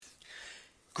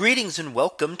Greetings and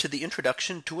welcome to the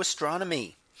introduction to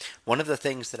astronomy. One of the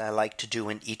things that I like to do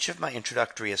in each of my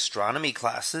introductory astronomy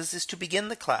classes is to begin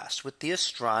the class with the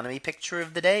astronomy picture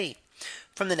of the day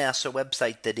from the NASA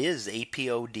website, that is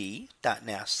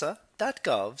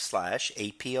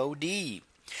apod.nasa.gov/apod.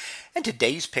 And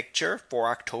today's picture for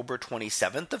October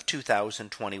 27th of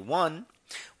 2021.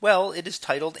 Well, it is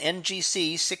titled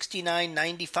NGC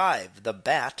 6995, the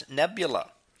Bat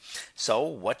Nebula. So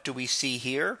what do we see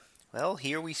here? Well,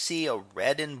 here we see a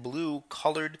red and blue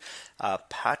colored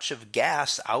patch of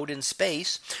gas out in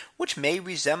space, which may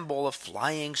resemble a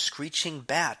flying, screeching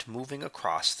bat moving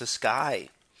across the sky.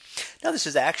 Now, this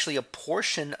is actually a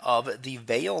portion of the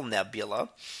Veil Nebula,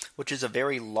 which is a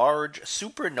very large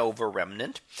supernova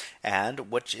remnant,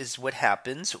 and which is what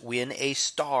happens when a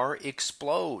star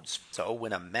explodes. So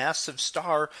when a massive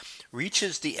star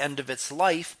reaches the end of its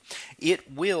life,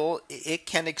 it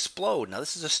can explode. Now,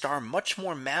 this is a star much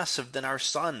more massive than our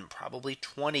sun, probably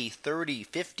 20, 30,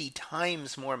 50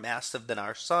 times more massive than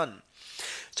our sun.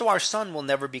 So our sun will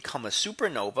never become a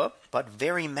supernova, but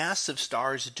very massive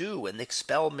stars do, and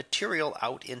expel material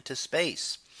out into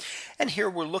space. And here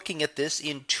we're looking at this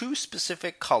in two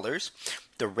specific colors,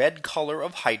 the red color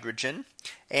of hydrogen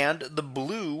and the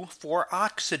blue for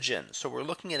oxygen. So we're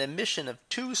looking at emission of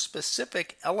two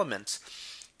specific elements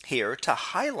here to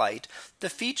highlight the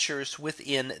features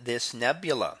within this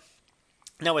nebula.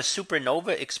 Now, a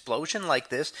supernova explosion like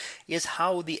this is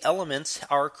how the elements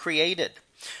are created.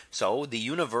 So the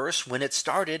universe, when it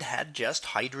started, had just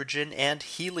hydrogen and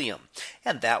helium,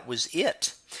 and that was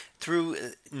it.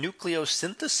 Through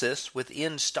nucleosynthesis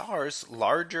within stars,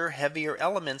 larger, heavier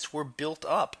elements were built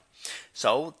up.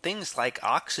 So things like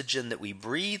oxygen that we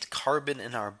breathe, carbon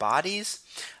in our bodies,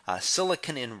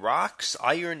 silicon in rocks,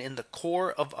 iron in the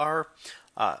core of our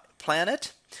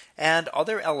planet, and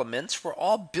other elements were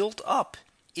all built up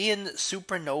in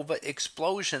supernova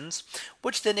explosions,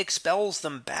 which then expels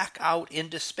them back out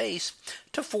into space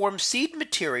to form seed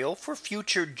material for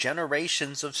future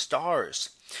generations of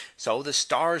stars. So the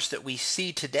stars that we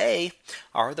see today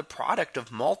are the product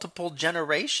of multiple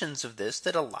generations of this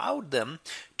that allowed them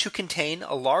to contain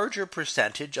a larger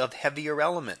percentage of heavier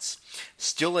elements.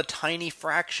 Still a tiny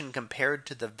fraction compared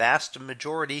to the vast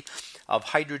majority of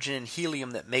hydrogen and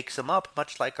helium that makes them up,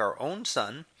 much like our own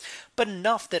sun, but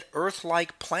enough that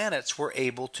Earth-like planets were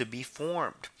able to be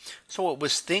formed. So it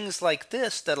was things like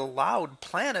this that allowed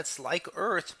planets like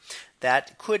Earth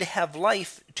that could have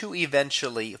life to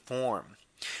eventually form.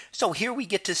 So here we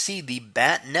get to see the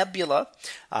Bat Nebula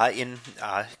in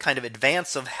kind of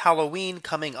advance of Halloween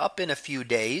coming up in a few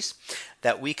days,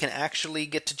 that we can actually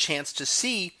get a chance to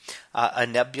see a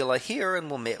nebula here,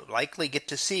 and we'll likely get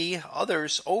to see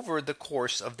others over the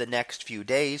course of the next few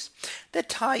days that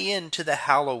tie into the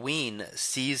Halloween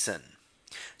season.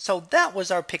 So that was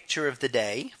our picture of the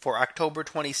day for October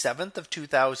 27th of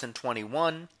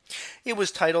 2021. It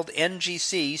was titled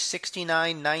NGC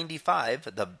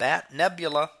 6995, the Bat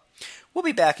Nebula. We'll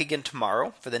be back again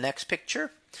tomorrow for the next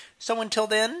picture. So until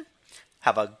then,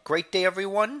 have a great day,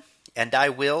 everyone, and I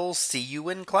will see you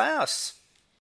in class.